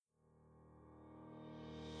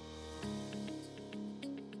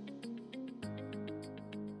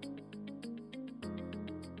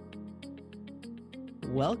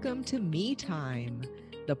Welcome to Me Time,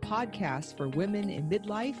 the podcast for women in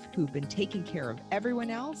midlife who've been taking care of everyone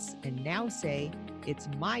else and now say, it's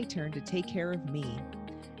my turn to take care of me.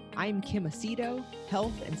 I'm Kim Aceto,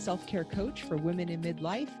 health and self-care coach for women in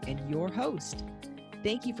midlife and your host.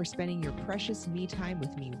 Thank you for spending your precious me time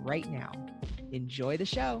with me right now. Enjoy the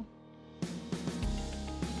show.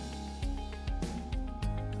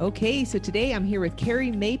 Okay, so today I'm here with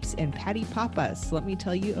Carrie Mapes and Patty Pappas. Let me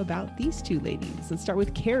tell you about these two ladies. Let's start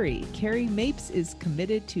with Carrie. Carrie Mapes is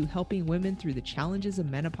committed to helping women through the challenges of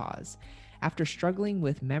menopause. After struggling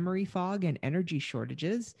with memory fog and energy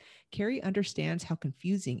shortages, Carrie understands how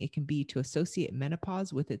confusing it can be to associate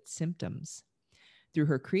menopause with its symptoms. Through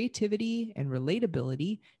her creativity and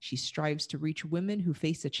relatability, she strives to reach women who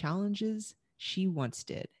face the challenges she once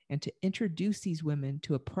did and to introduce these women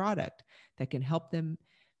to a product that can help them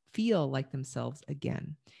feel like themselves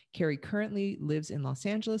again. Carrie currently lives in Los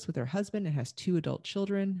Angeles with her husband and has 2 adult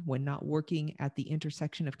children. When not working at the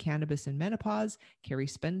intersection of cannabis and menopause, Carrie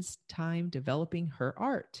spends time developing her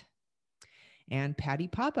art. And Patty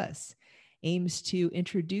Pappas aims to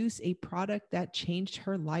introduce a product that changed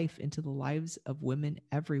her life into the lives of women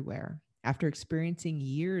everywhere. After experiencing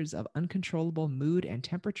years of uncontrollable mood and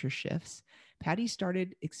temperature shifts, Patty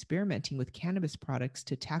started experimenting with cannabis products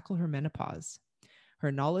to tackle her menopause.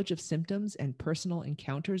 Her knowledge of symptoms and personal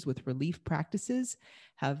encounters with relief practices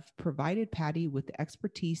have provided Patty with the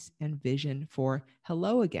expertise and vision for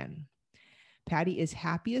Hello Again. Patty is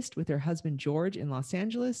happiest with her husband, George, in Los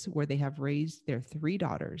Angeles, where they have raised their 3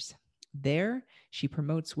 daughters. There, she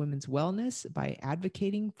promotes women's wellness by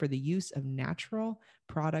advocating for the use of natural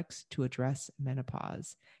products to address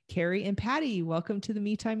menopause. Carrie and Patty, welcome to the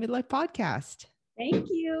Me Time Midlife podcast. Thank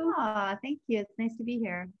you. Thank you. It's nice to be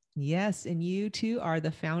here. Yes, and you two are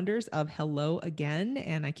the founders of Hello Again,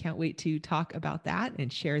 and I can't wait to talk about that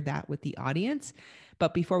and share that with the audience.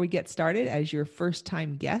 But before we get started, as your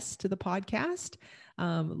first-time guest to the podcast,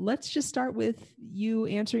 let's just start with you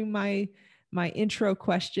answering my intro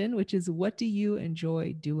question, which is, what do you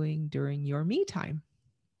enjoy doing during your me time?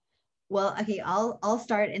 Well, okay, I'll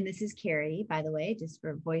start, and this is Carrie, by the way, just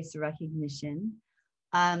for voice recognition.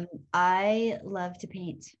 I love to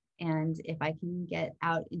paint. And if I can get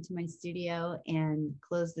out into my studio and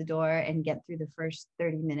close the door and get through the first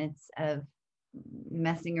 30 minutes of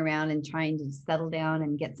messing around and trying to settle down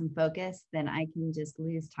and get some focus, then I can just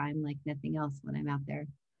lose time like nothing else when I'm out there.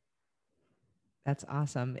 That's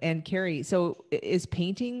awesome. And Carrie, so is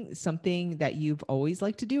painting something that you've always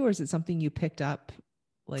liked to do, or is it something you picked up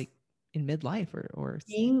like in midlife or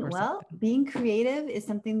being creative is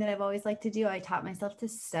something that I've always liked to do. I taught myself to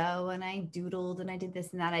sew and I doodled and I did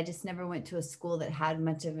this and that. I just never went to a school that had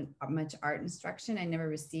much art instruction. I never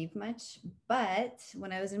received much. But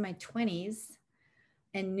when I was in my 20s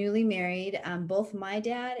and newly married, both my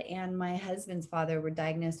dad and my husband's father were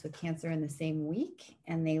diagnosed with cancer in the same week,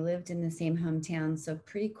 and they lived in the same hometown. So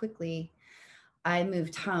pretty quickly, I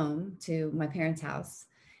moved home to my parents' house.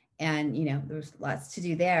 And, there was lots to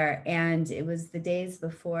do there. And it was the days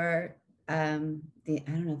before I don't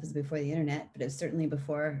know if it was before the internet, but it was certainly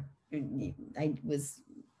before I was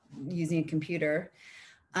using a computer.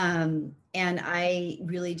 And I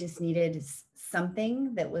really just needed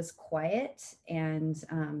something that was quiet and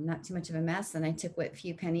not too much of a mess. And I took what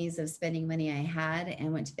few pennies of spending money I had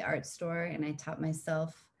and went to the art store, and I taught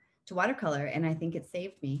myself to watercolor. And I think it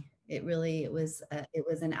saved me. It was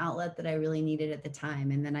an outlet that I really needed at the time.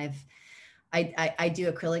 And then I do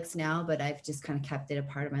acrylics now, but I've just kind of kept it a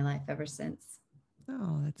part of my life ever since.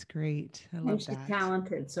 Oh, that's great. I love that. She's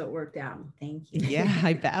talented, so it worked out. Thank you. Yeah,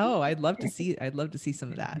 I bet. Oh, I'd love to see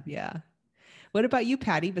some of that. Yeah. What about you,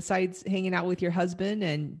 Patty? Besides hanging out with your husband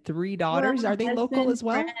and 3 daughters, are they local as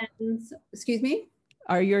well? Friends. Excuse me?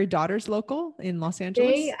 Are your daughters local in Los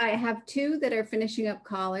Angeles? I have 2 that are finishing up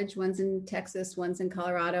college. One's in Texas, one's in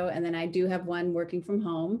Colorado. And then I do have one working from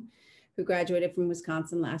home who graduated from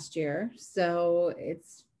Wisconsin last year. So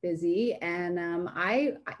it's busy. And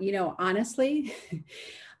honestly,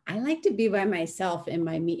 I like to be by myself in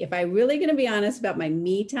my if I'm really going to be honest about my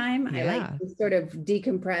me time, I like to sort of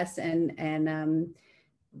decompress and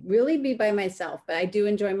really be by myself. But I do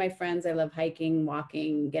enjoy my friends. I love hiking,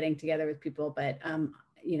 walking, getting together with people. But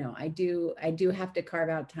I do have to carve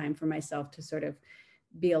out time for myself to sort of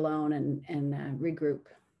be alone and regroup.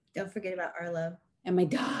 Don't forget about our love and my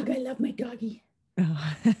dog. I love my doggy.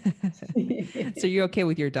 Oh. So you're okay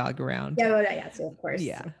with your dog around? Yeah, of course.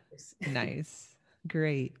 Yeah, of course. Nice.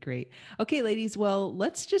 Great, great. Okay, ladies. Well,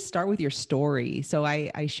 let's just start with your story. So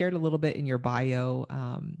I shared a little bit in your bio,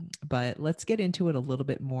 but let's get into it a little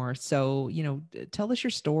bit more. So, tell us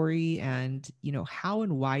your story and, how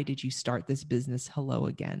and why did you start this business Hello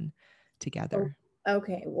Again together?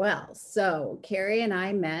 Okay, well, so Carrie and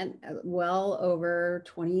I met well over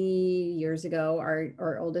 20 years ago.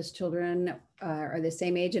 Our oldest children are the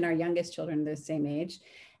same age, and our youngest children are the same age.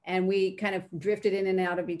 And we kind of drifted in and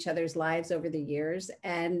out of each other's lives over the years.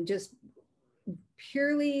 And just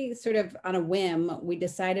purely sort of on a whim, we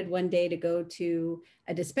decided one day to go to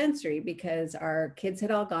a dispensary because our kids had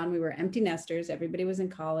all gone. We were empty nesters. Everybody was in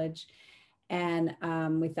college. And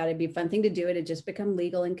we thought it'd be a fun thing to do. It had just become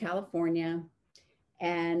legal in California.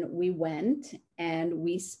 And we went and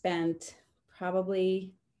we spent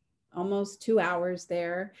probably almost 2 hours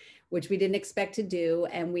there, which we didn't expect to do.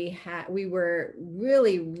 And we were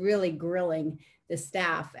really, really grilling the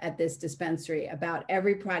staff at this dispensary about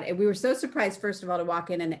every product. And we were so surprised, first of all, to walk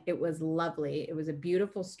in, and it was lovely. It was a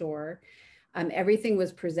beautiful store. Everything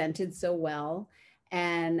was presented so well.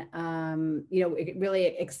 And, it really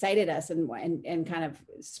excited us and kind of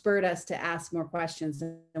spurred us to ask more questions.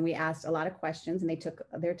 And we asked a lot of questions, and they took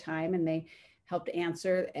their time and they helped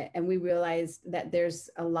answer. And we realized that there's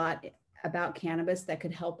a lot about cannabis that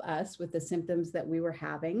could help us with the symptoms that we were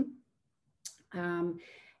having.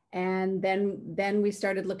 And then we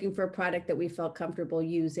started looking for a product that we felt comfortable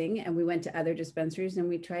using. And we went to other dispensaries and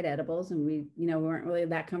we tried edibles, and we weren't really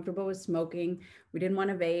that comfortable with smoking. We didn't want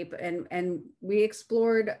to vape. And we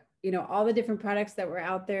explored, all the different products that were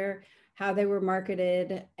out there, how they were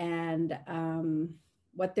marketed, and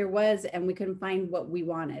what there was, and we couldn't find what we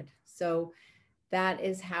wanted. So that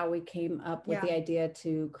is how we came up with the idea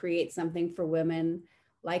to create something for women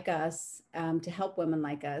like us, to help women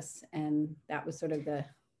like us. And that was sort of the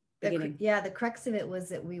beginning. The crux of it was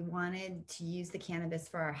that we wanted to use the cannabis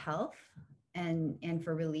for our health and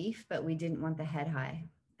for relief, but we didn't want the head high.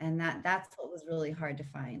 And that's what was really hard to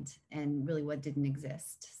find, and really what didn't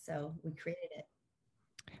exist. So we created it.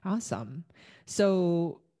 Awesome.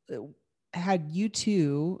 So had you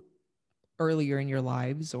two earlier in your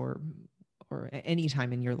lives or any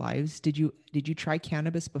time in your lives, did you try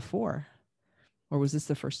cannabis before, or was this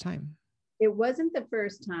the first time? It wasn't the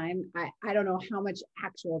first time. I don't know how much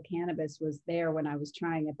actual cannabis was there when I was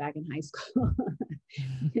trying it back in high school,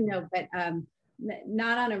 but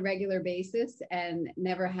not on a regular basis, and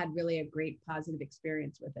never had really a great positive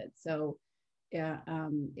experience with it. So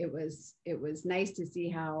it was nice to see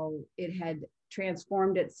how it had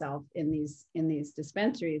transformed itself in these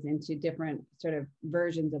dispensaries into different sort of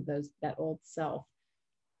versions of that old self.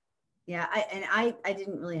 Yeah, I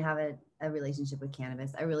didn't really have a relationship with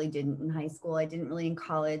cannabis. I really didn't in high school. I didn't really in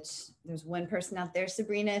college. There's one person out there,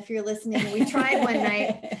 Sabrina, if you're listening, we tried one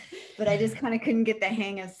night, but I just kind of couldn't get the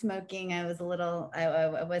hang of smoking. I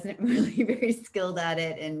wasn't really very skilled at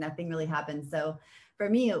it, and nothing really happened. So for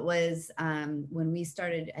me, it was when we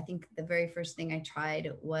started, I think the very first thing I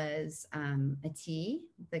tried was a tea,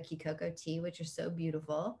 the Kikoko tea, which are so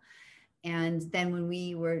beautiful. And then when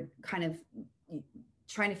we were kind of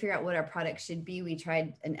trying to figure out what our product should be, we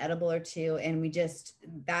tried an edible or two, and we just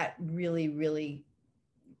didn't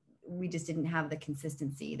have the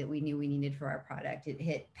consistency that we knew we needed for our product. It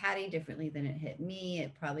hit Patty differently than it hit me.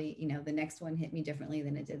 It probably, the next one hit me differently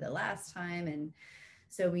than it did the last time. And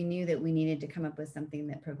so we knew that we needed to come up with something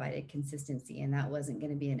that provided consistency, and that wasn't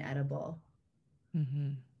going to be an edible.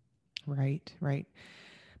 Mm-hmm. Right.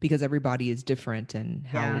 Because everybody is different, and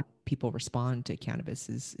how people respond to cannabis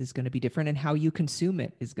is going to be different, and how you consume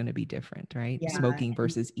it is going to be different, right? Yeah. Smoking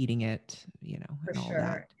versus eating it, for and all sure.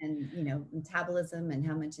 that. And, metabolism and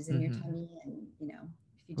how much is in your tummy, and, if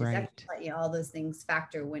you just all those things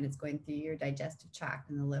factor when it's going through your digestive tract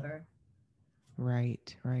and the liver.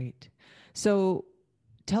 Right. So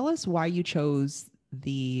tell us why you chose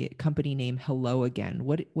the company name Hello Again.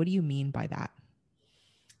 What do you mean by that?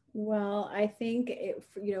 Well, I think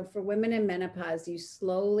for women in menopause,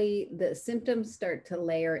 the symptoms start to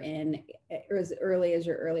layer in as early as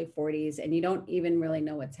your early 40s, and you don't even really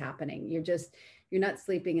know what's happening. You're not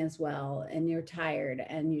sleeping as well, and you're tired,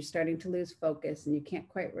 and you're starting to lose focus, and you can't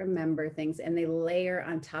quite remember things, and they layer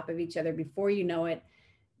on top of each other. Before you know it,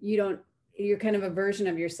 you're kind of a version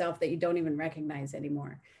of yourself that you don't even recognize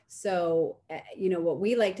anymore. So, what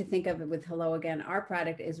we like to think of with Hello Again, our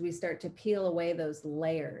product, is we start to peel away those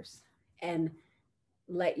layers and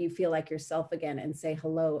let you feel like yourself again, and say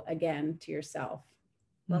hello again to yourself.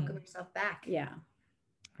 Welcome yourself back. Yeah.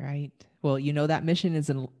 Right. Well, that mission is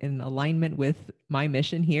in alignment with my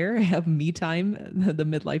mission here of Me Time, the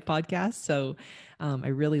Midlife Podcast. So I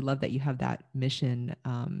really love that you have that mission.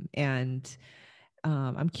 And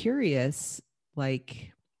I'm curious,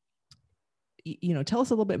 like, tell us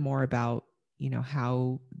a little bit more about,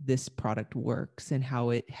 how this product works and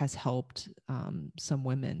how it has helped some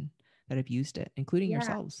women that have used it, including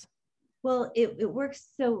yourselves. Well, it works.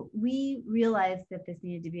 So we realized that this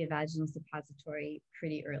needed to be a vaginal suppository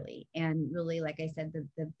pretty early. And really, like I said,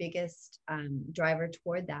 the biggest driver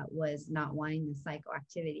toward that was not wanting the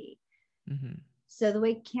psychoactivity. Mm-hmm. So the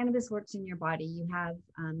way cannabis works in your body, you have,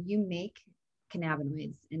 you make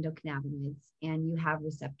cannabinoids, endocannabinoids, and you have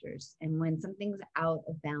receptors. And when something's out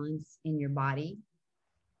of balance in your body,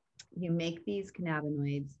 you make these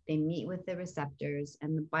cannabinoids, they meet with the receptors,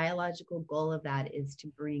 and the biological goal of that is to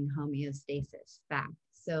bring homeostasis back.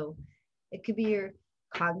 So it could be your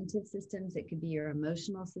cognitive systems, it could be your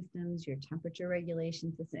emotional systems, your temperature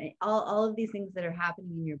regulation system, all of these things that are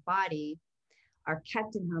happening in your body are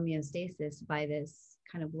kept in homeostasis by this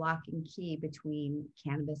kind of lock and key between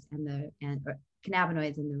cannabis and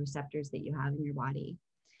cannabinoids and the receptors that you have in your body.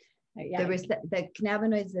 Yeah. The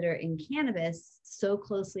cannabinoids that are in cannabis so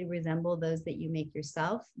closely resemble those that you make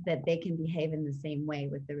yourself that they can behave in the same way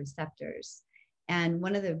with the receptors. And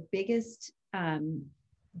one of the biggest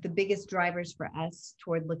drivers for us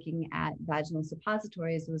toward looking at vaginal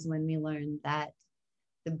suppositories was when we learned that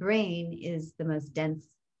the brain is the most dense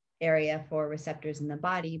area for receptors in the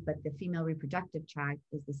body, but the female reproductive tract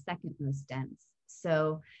is the second most dense.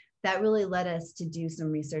 So that really led us to do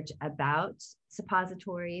some research about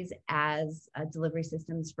suppositories as delivery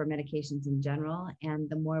systems for medications in general. And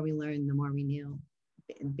the more we learned, the more we knew,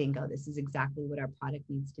 bingo, this is exactly what our product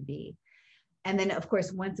needs to be. And then, of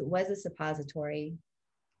course, once it was a suppository,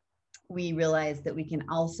 we realized that we can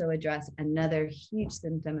also address another huge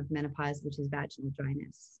symptom of menopause, which is vaginal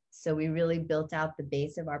dryness. So we really built out the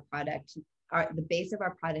base of our product. The base of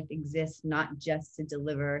our product exists not just to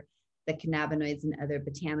deliver the cannabinoids and other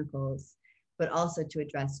botanicals, but also to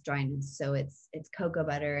address dryness. So it's cocoa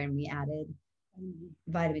butter, and we added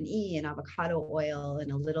vitamin E and avocado oil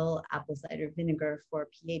and a little apple cider vinegar for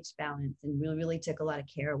pH balance. And we really took a lot of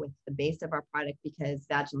care with the base of our product because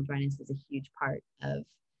vaginal dryness is a huge part of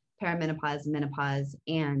perimenopause, menopause,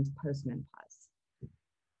 and postmenopause.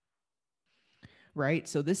 Right.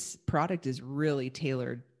 So this product is really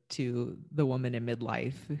tailored to the woman in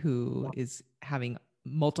midlife who is having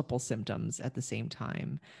multiple symptoms at the same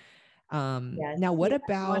time. Yes. Now, what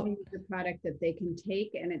about the product that they can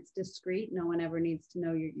take and it's discreet? No one ever needs to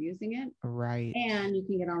know you're using it. Right. And you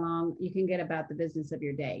can get about the business of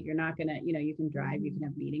your day. You're not going to, you can drive, you can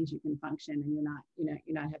have meetings, you can function, and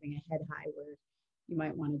you're not having a head high where you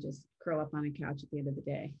might want to just curl up on a couch at the end of the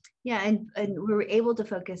day. Yeah. And we were able to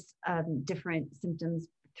focus different symptoms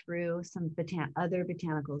through some other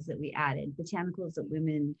botanicals that we added, botanicals that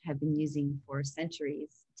women have been using for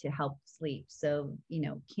centuries to help sleep. So,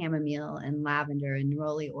 chamomile and lavender and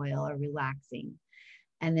neroli oil are relaxing.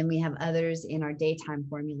 And then we have others in our daytime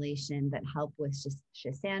formulation that help with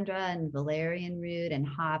schisandra and valerian root and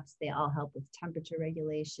hops. They all help with temperature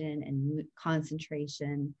regulation and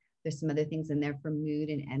concentration. There's some other things in there for mood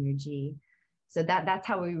and energy. So that's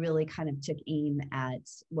how we really kind of took aim at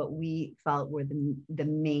what we felt were the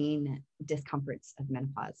main discomforts of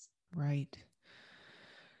menopause. Right.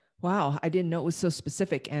 Wow. I didn't know it was so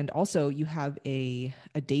specific. And also you have a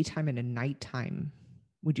daytime and a nighttime.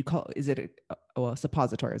 Would you call, is it a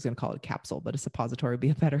suppository? I was going to call it a capsule, but a suppository would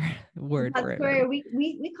be a better word for it.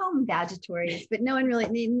 We call them vagitories, but not everyone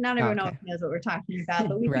knows what we're talking about.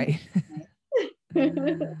 But we right.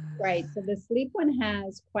 Right. So the sleep one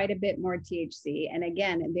has quite a bit more THC. And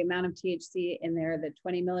again, the amount of THC in there, the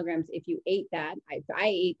 20 milligrams, if you ate that, if I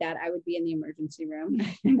ate that, I would be in the emergency room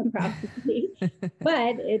probably.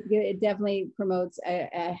 But it definitely promotes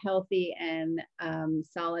a healthy and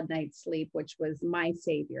solid night's sleep, which was my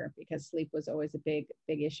savior because sleep was always a big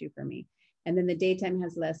issue for me. And then the daytime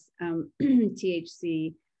has less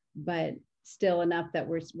THC, but still enough that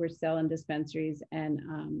we're selling dispensaries and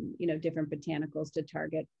different botanicals to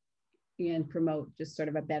target and promote just sort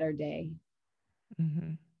of a better day.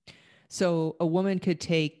 Mm-hmm. So a woman could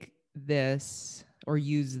take this or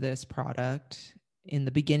use this product in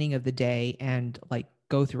the beginning of the day and like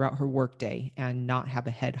go throughout her work day and not have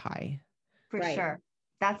a head high. For sure.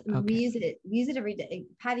 That's okay. We use it every day.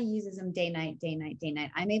 Patty uses them day, night.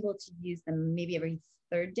 I'm able to use them maybe every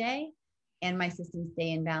third day and my systems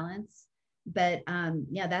stay in balance. But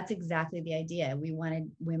that's exactly the idea. We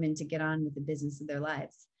wanted women to get on with the business of their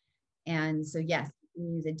lives. And so, yes, we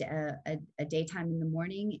use a daytime in the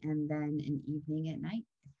morning and then an evening at night.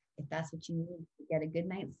 If that's what you need to get a good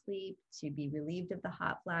night's sleep, to be relieved of the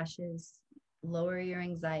hot flashes, lower your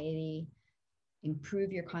anxiety,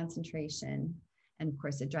 improve your concentration. and of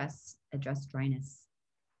course address dryness.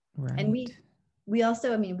 Right. And we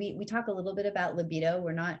also, I mean, we talk a little bit about libido.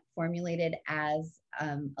 We're not formulated as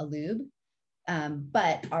a lube,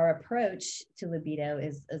 but our approach to libido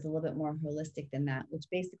is a little bit more holistic than that, which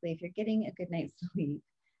basically, if you're getting a good night's sleep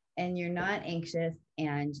and you're not anxious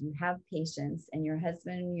and you have patience and your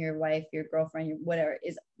husband, your wife, your girlfriend, your whatever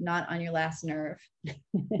is not on your last nerve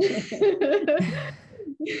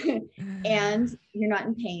and you're not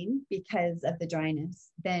in pain because of the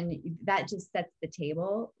dryness, then that just sets the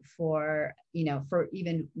table for, for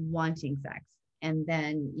even wanting sex. And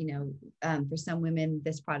then, for some women,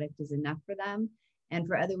 this product is enough for them. And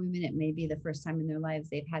for other women, it may be the first time in their lives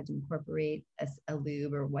they've had to incorporate a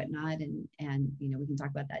lube or whatnot. And, we can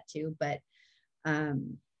talk about that too. But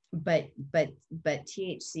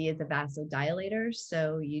THC is a vasodilator.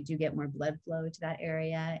 So you do get more blood flow to that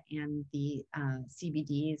area. And the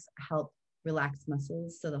CBDs help relax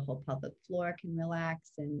muscles. So the whole pelvic floor can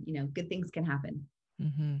relax and, good things can happen.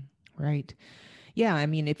 Mm-hmm. Right. Yeah. I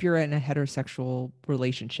mean, if you're in a heterosexual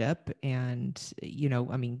relationship and,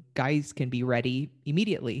 guys can be ready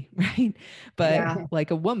immediately, right? But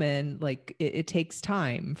like a woman, like it takes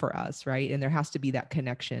time for us, right? And there has to be that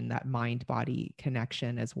connection, that mind-body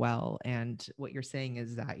connection as well. And what you're saying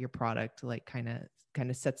is that your product like kind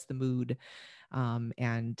of sets the mood,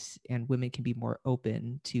 and women can be more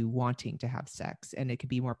open to wanting to have sex, and it can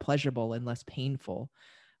be more pleasurable and less painful,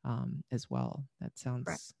 as well. That sounds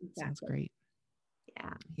great.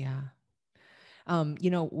 Yeah.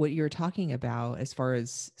 What you're talking about as far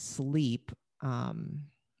as sleep,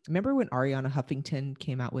 remember when Ariana Huffington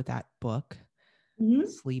came out with that book,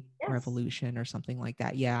 Sleep Revolution or something like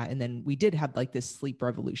that? Yeah. And then we did have like this sleep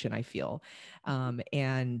revolution, I feel.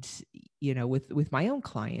 And, with my own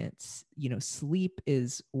clients, sleep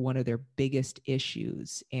is one of their biggest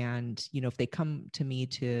issues. And, if they come to me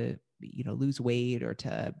to, lose weight or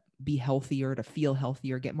to be healthier, to feel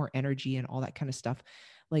healthier, get more energy and all that kind of stuff,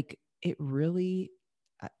 like it really,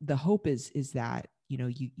 the hope is that,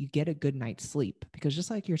 you get a good night's sleep, because just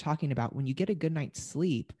like you're talking about, when you get a good night's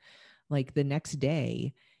sleep, like the next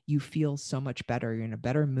day you feel so much better. You're in a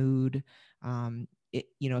better mood.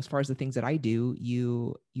 As far as the things that I do,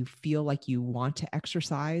 you feel like you want to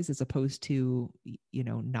exercise as opposed to,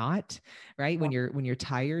 not, right? When you're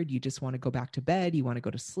tired, you just want to go back to bed. You want to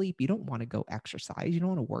go to sleep. You don't want to go exercise. You don't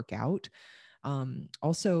want to work out.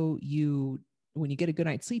 Also, when you get a good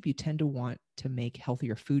night's sleep, you tend to want to make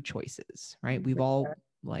healthier food choices, right? We've all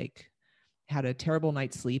like had a terrible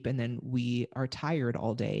night's sleep, and then we are tired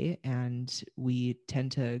all day, and we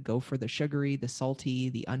tend to go for the sugary, the salty,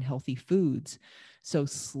 the unhealthy foods. So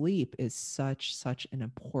sleep is such an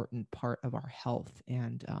important part of our health.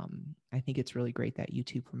 And I think it's really great that you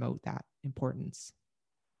two promote that importance.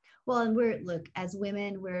 Well, and as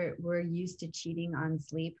women, we're used to cheating on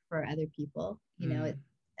sleep for other people,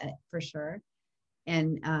 for sure.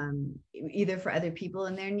 And either for other people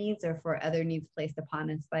and their needs, or for other needs placed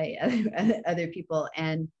upon us by other people.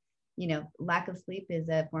 And, lack of sleep is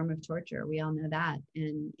a form of torture. We all know that.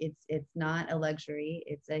 And it's not a luxury.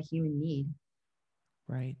 It's a human need.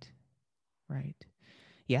 Right.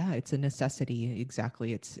 Yeah, it's a necessity.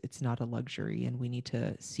 Exactly. It's not a luxury, and we need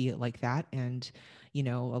to see it like that. And, a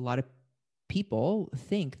lot of people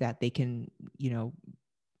think that they can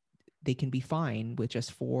be fine with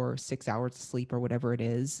just 4-6 hours of sleep or whatever it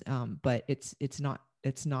is. But it's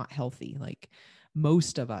not healthy. Like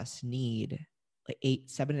most of us need like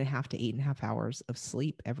 7.5 to 8.5 hours of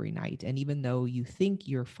sleep every night. And even though you think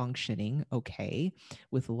you're functioning okay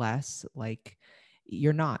with less, like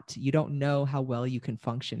you're not. You don't know how well you can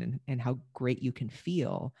function and how great you can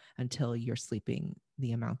feel until you're sleeping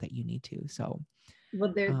the amount that you need to. So,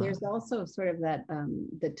 well, there's also sort of that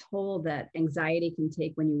the toll that anxiety can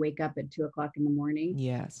take when you wake up at 2:00 in the morning.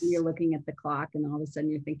 Yes. You're looking at the clock, and all of a sudden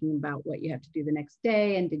you're thinking about what you have to do the next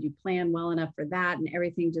day, and did you plan well enough for that? And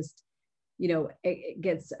everything just, it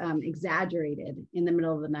gets exaggerated in the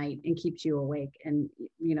middle of the night and keeps you awake. And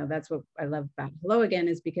that's what I love about Hello Again,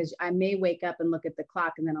 is because I may wake up and look at the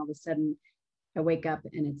clock, and then all of a sudden I wake up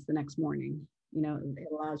and it's the next morning. It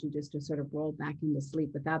allows you just to sort of roll back into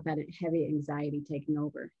sleep without that heavy anxiety taking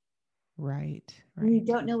over. Right. You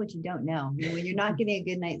don't know what you don't know. When you're not getting a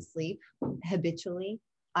good night's sleep habitually,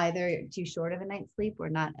 either too short of a night's sleep or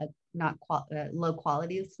not low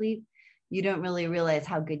quality of sleep, you don't really realize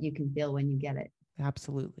how good you can feel when you get it.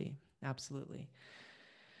 Absolutely.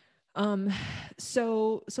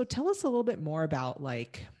 So tell us a little bit more about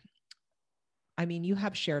you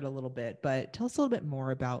have shared a little bit, but tell us a little bit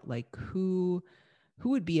more about who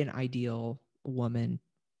would be an ideal woman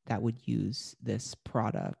that would use this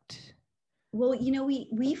product. Well,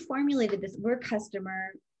 we formulated this. We're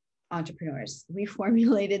customer entrepreneurs. We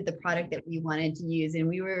formulated the product that we wanted to use, and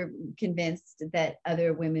we were convinced that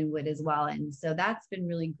other women would as well. And so that's been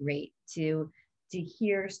really great to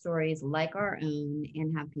hear stories like our own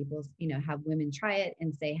and have people, have women try it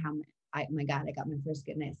and say how oh my God, I got my first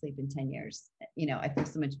good night's sleep in 10 years. I feel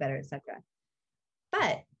so much better, etc.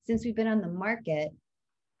 But since we've been on the market,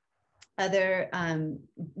 other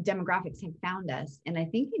demographics have found us, and I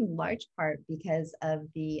think in large part because of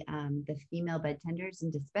the female bud-tenders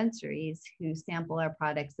and dispensaries who sample our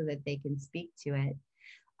products so that they can speak to it,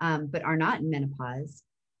 but are not in menopause.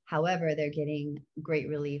 However, they're getting great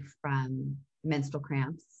relief from menstrual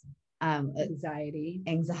cramps, anxiety,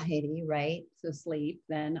 right? So sleep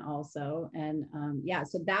then also, and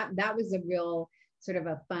so that was a real sort of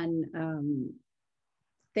a fun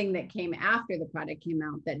thing that came after the product came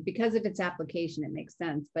out, that because of its application, it makes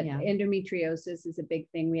sense. But endometriosis is a big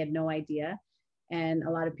thing. We had no idea. And a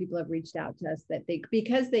lot of people have reached out to us that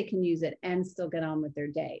because they can use it and still get on with their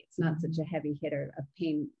day. It's not such a heavy hitter of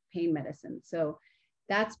pain medicine. So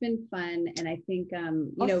that's been fun. And I think,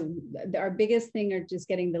 our biggest thing are just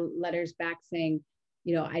getting the letters back saying,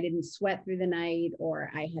 I didn't sweat through the night, or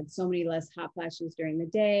I had so many less hot flashes during the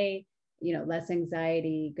day, less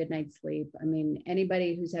anxiety, good night's sleep. I mean,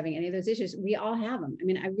 anybody who's having any of those issues, we all have them. I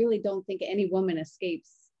mean, I really don't think any woman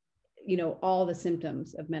escapes, all the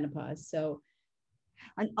symptoms of menopause. So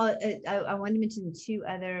I want to mention two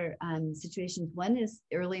other situations. One is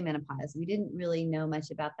early menopause. We didn't really know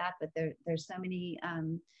much about that, but there's so many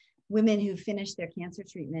women who finished their cancer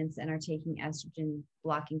treatments and are taking estrogen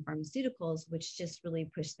blocking pharmaceuticals, which just really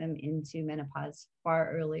push them into menopause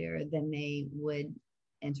far earlier than they would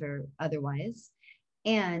enter otherwise.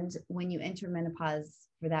 And when you enter menopause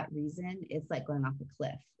for that reason, it's like going off a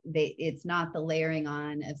cliff. It's not the layering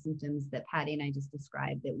on of symptoms that Patty and I just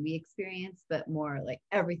described that we experience, but more like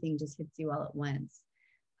everything just hits you all at once.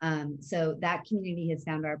 So that community has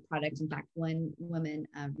found our product. In fact, one woman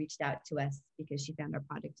reached out to us because she found our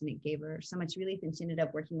product and it gave her so much relief, and she ended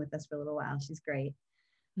up working with us for a little while. She's great.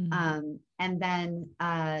 Mm-hmm. And then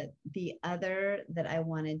the other that I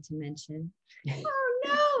wanted to mention,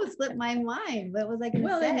 slipped my mind. What was I going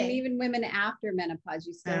to say? And even women after menopause,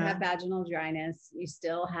 you still have vaginal dryness. You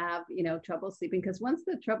still have, trouble sleeping, because once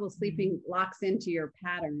the trouble sleeping locks into your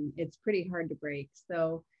pattern, it's pretty hard to break.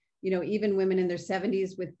 So, even women in their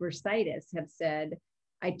 70s with bursitis have said,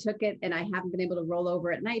 I took it and I haven't been able to roll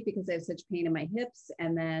over at night because I have such pain in my hips.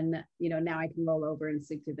 And then, now I can roll over and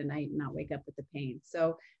sleep through the night and not wake up with the pain.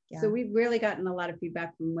 So we've really gotten a lot of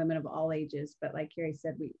feedback from women of all ages, but like Carrie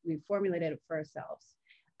said, we formulated it for ourselves.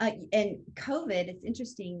 And COVID, it's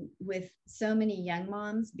interesting with so many young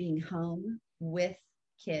moms being home with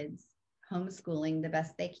kids, homeschooling the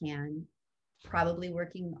best they can, probably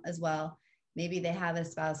working as well. Maybe they have a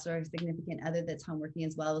spouse or a significant other that's home working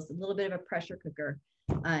as well. It was a little bit of a pressure cooker,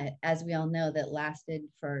 as we all know, that lasted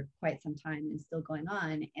for quite some time and is still going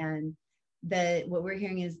on. And what we're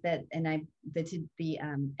hearing is that,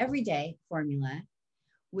 the everyday formula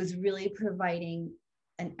was really providing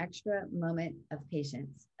an extra moment of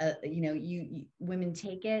patience. You women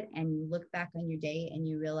take it and you look back on your day and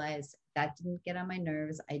you realize that didn't get on my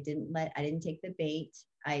nerves. I didn't take the bait.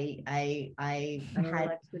 I got a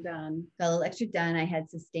little extra done. I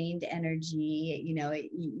had sustained energy.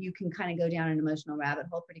 You can kind of go down an emotional rabbit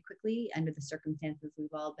hole pretty quickly under the circumstances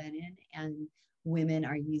we've all been in. And women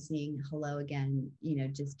are using Hello Again,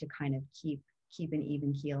 just to kind of keep an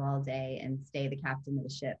even keel all day and stay the captain of the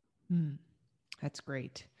ship. That's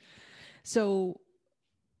great. So,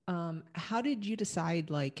 how did you decide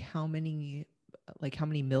how many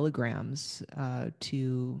milligrams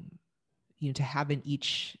to have in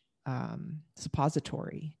each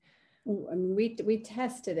suppository? I mean, we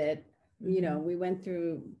tested it. We went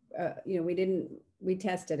through. We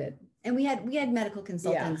tested it. And we had medical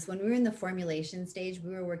consultants. When we were in the formulation stage,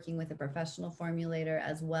 we were working with a professional formulator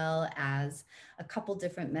as well as a couple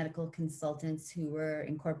different medical consultants who were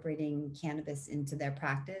incorporating cannabis into their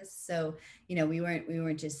practice. So, we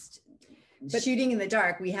weren't just shooting in the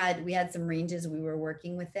dark. We had some ranges we were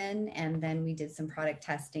working within, and then we did some product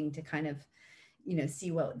testing to kind of see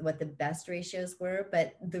what the best ratios were.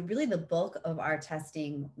 But the bulk of our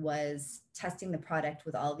testing was testing the product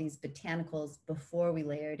with all these botanicals before we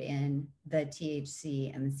layered in the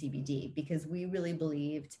THC and the CBD, because we really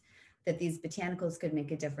believed that these botanicals could make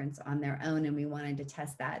a difference on their own. And we wanted to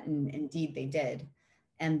test that. And indeed they did.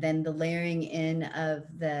 And then the layering in of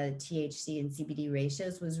the THC and CBD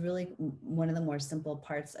ratios was really one of the more simple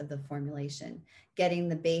parts of the formulation. Getting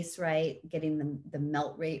the base right, getting the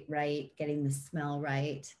melt rate right, getting the smell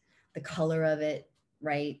right, the color of it,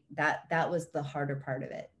 right? That was the harder part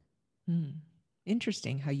of it.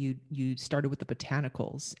 Interesting how you started with the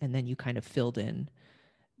botanicals and then you kind of filled in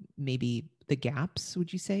maybe the gaps,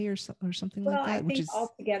 would you say, or something like that? I think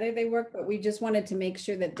altogether they work, but we just wanted to make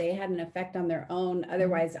sure that they had an effect on their own.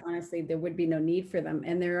 Otherwise, honestly, there would be no need for them.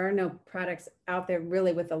 And there are no products out there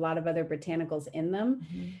really with a lot of other botanicals in them.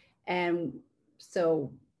 And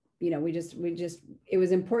so, you know, we just, it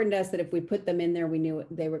was important to us that if we put them in there, we knew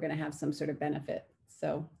they were going to have some sort of benefit.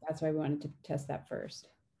 So that's why we wanted to test that first.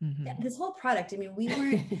 This whole product, I mean,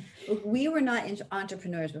 we were not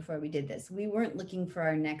entrepreneurs before we did this. We weren't looking for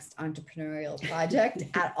our next entrepreneurial project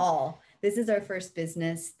at all. This is our first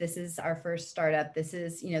business. This is our first startup. This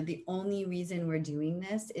is, you know, the only reason we're doing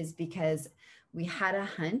this is because we had a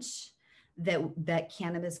hunch that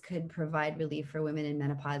cannabis could provide relief for women in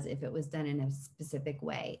menopause if it was done in a specific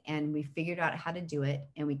way. And we figured out how to do it,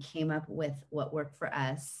 and we came up with what worked for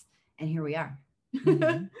us. And here we are.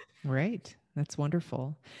 Right. That's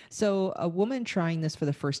wonderful. So a woman trying this for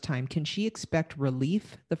the first time, can she expect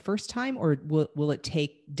relief the first time, or will it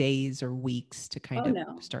take days or weeks to kind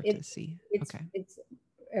of start to see? It's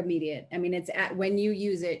immediate. I mean, when you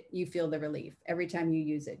use it, you feel the relief. Every time you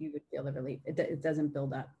use it, you would feel the relief. It doesn't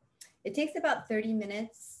build up. It takes about 30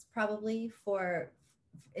 minutes probably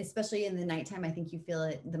especially in the nighttime. I think you feel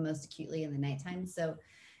it the most acutely in the nighttime. So,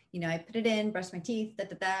 you know, I put it in, brush my teeth,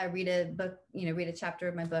 read a book, you know, read a chapter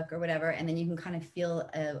of my book or whatever. And then you can kind of feel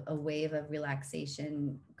a wave of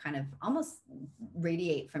relaxation kind of almost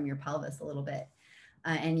radiate from your pelvis a little bit.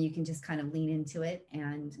 And you can just kind of lean into it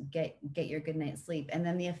and get your good night's sleep. And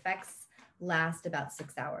then the effects last about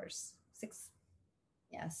 6 hours.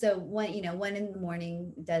 Yeah. So one in the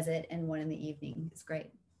morning does it, and one in the evening is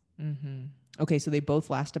great. Okay. So they both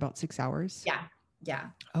last about 6 hours? Yeah.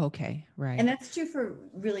 Okay. Right. And that's true for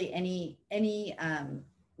really any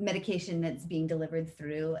medication that's being delivered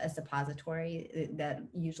through a suppository. That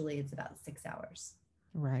usually it's about 6 hours.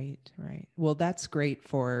 Right. Well, that's great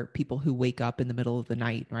for people who wake up in the middle of the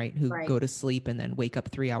night, right? Who go to sleep and then wake up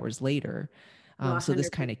 3 hours later. So this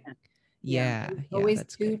kind of, always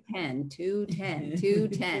that's 2:10.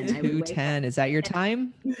 2:10. Is that your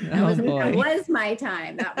time? That was my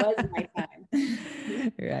time.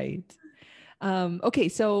 Right. Okay.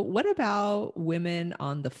 So what about women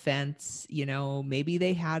on the fence? You know, maybe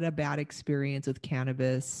they had a bad experience with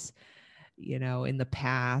cannabis, you know, in the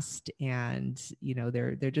past, and, you know,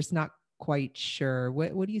 they're just not quite sure.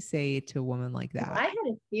 What do you say to a woman like that? I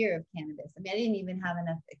had a fear of cannabis. I mean, I didn't even have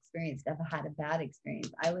enough experience to have had a bad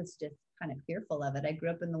experience. I was just kind of fearful of it. I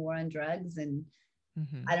grew up in the war on drugs, and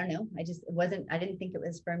I don't know. I didn't think it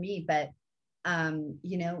was for me, but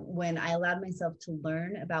you know, when I allowed myself to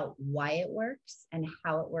learn about why it works and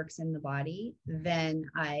how it works in the body, then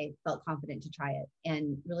I felt confident to try it.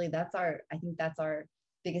 And really I think that's our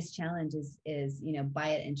biggest challenge is, you know, buy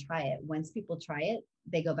it and try it. Once people try it,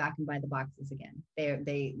 they go back and buy the boxes again.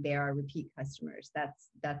 They are repeat customers.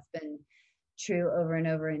 That's been true over and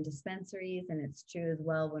over in dispensaries. And it's true as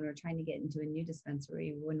well when we're trying to get into a new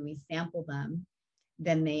dispensary. When we sample them,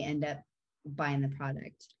 then they end up buying the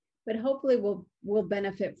product. But hopefully we'll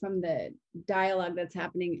benefit from the dialogue that's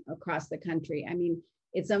happening across the country. I mean,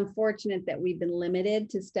 it's unfortunate that we've been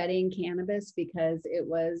limited to studying cannabis because it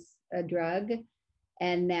was a drug.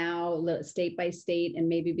 And now state by state, and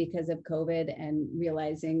maybe because of COVID and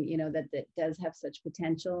realizing, you know, that it does have such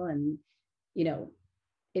potential, and, you know,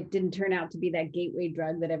 it didn't turn out to be that gateway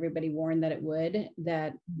drug that everybody warned that it would,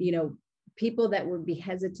 that, you know, people that would be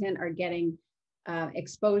hesitant are getting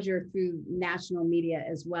exposure through national media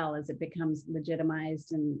as well, as it becomes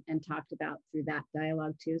legitimized and talked about through that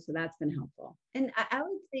dialogue too. So that's been helpful. And I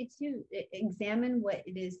would say too, examine what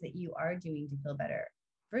it is that you are doing to feel better.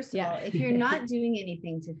 First of all, if you're not doing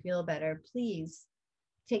anything to feel better, please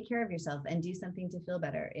take care of yourself and do something to feel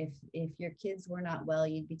better. If your kids were not well,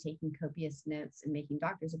 you'd be taking copious notes and making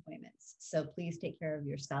doctor's appointments. So please take care of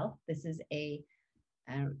yourself. This is I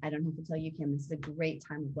don't have to tell you, Kim, this is a great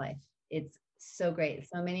time of life. It's so great.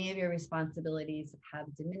 So many of your responsibilities have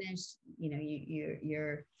diminished. You know,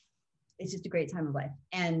 it's just a great time of life.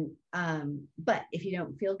 And, but if you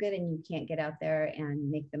don't feel good and you can't get out there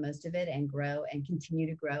and make the most of it and grow and continue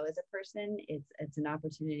to grow as a person, it's an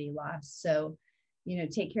opportunity lost. So, you know,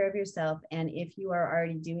 take care of yourself. And if you are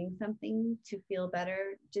already doing something to feel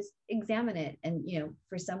better, just examine it. And, you know,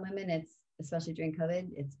 for some women, especially during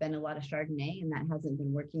COVID, it's been a lot of Chardonnay, and that hasn't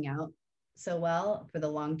been working out so well for the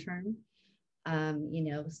long term. You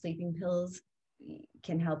know, sleeping pills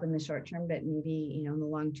can help in the short term, but maybe, you know, in the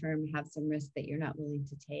long term have some risk that you're not willing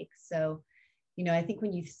to take. So, I think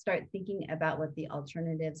when you start thinking about what the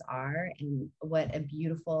alternatives are and what a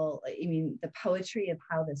beautiful, the poetry of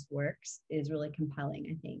how this works is really compelling,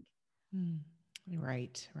 I think.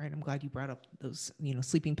 Right. I'm glad you brought up those,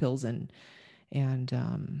 sleeping pills and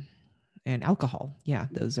alcohol. Yeah,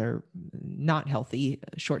 those are not healthy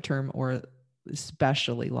short-term or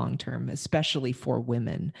especially long-term, especially for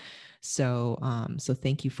women. So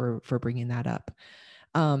thank you for bringing that up.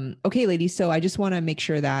 Okay, ladies. So I just want to make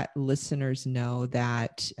sure that listeners know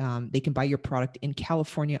that they can buy your product in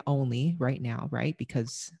California only right now, right?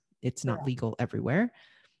 Because it's not legal everywhere.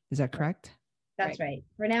 Is that correct? That's right.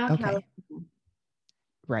 For now, okay. California.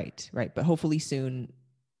 Right. But hopefully soon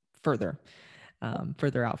further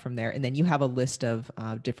out from there. And then you have a list of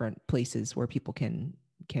different places where people can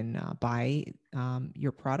buy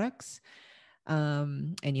your products.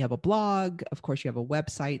 And you have a blog. Of course, you have a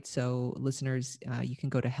website. So listeners, you can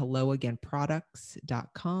go to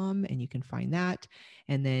helloagainproducts.com and you can find that.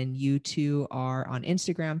 And then you two are on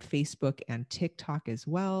Instagram, Facebook, and TikTok as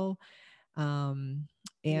well. And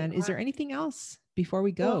is there anything else before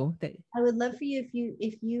we go? That I would love for you,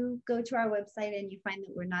 if you go to our website and you find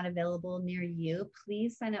that we're not available near you,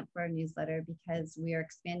 please sign up for our newsletter, because we are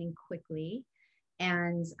expanding quickly.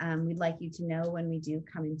 And we'd like you to know when we do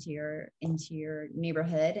come into your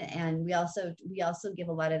neighborhood. And we also give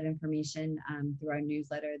a lot of information through our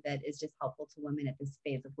newsletter that is just helpful to women at this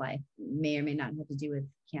phase of life, may or may not have to do with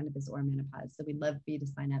cannabis or menopause. So we'd love for you to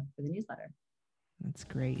sign up for the newsletter. That's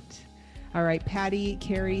great. All right, Patty,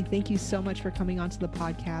 Carrie, thank you so much for coming onto the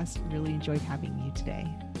podcast. Really enjoyed having you today.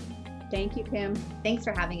 Thank you, Kim. Thanks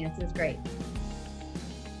for having us. It was great.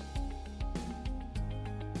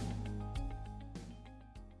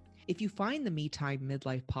 If you find the Me Time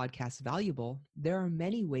Midlife podcast valuable, there are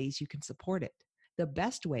many ways you can support it. The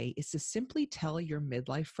best way is to simply tell your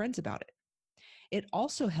midlife friends about it. It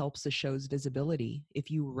also helps the show's visibility if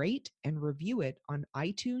you rate and review it on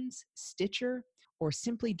iTunes, Stitcher, or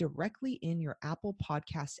simply directly in your Apple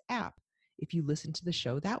Podcasts app if you listen to the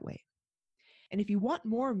show that way. And if you want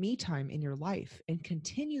more me time in your life and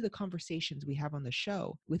continue the conversations we have on the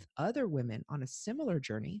show with other women on a similar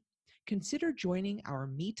journey, consider joining our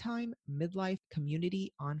Me Time Midlife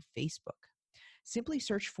community on Facebook. Simply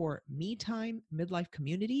search for Me Time Midlife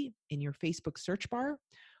Community in your Facebook search bar,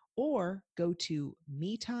 or go to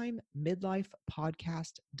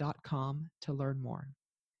metimemidlifepodcast.com to learn more.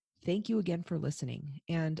 Thank you again for listening.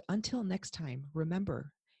 And until next time,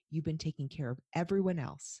 remember, you've been taking care of everyone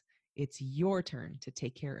else. It's your turn to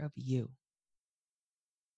take care of you.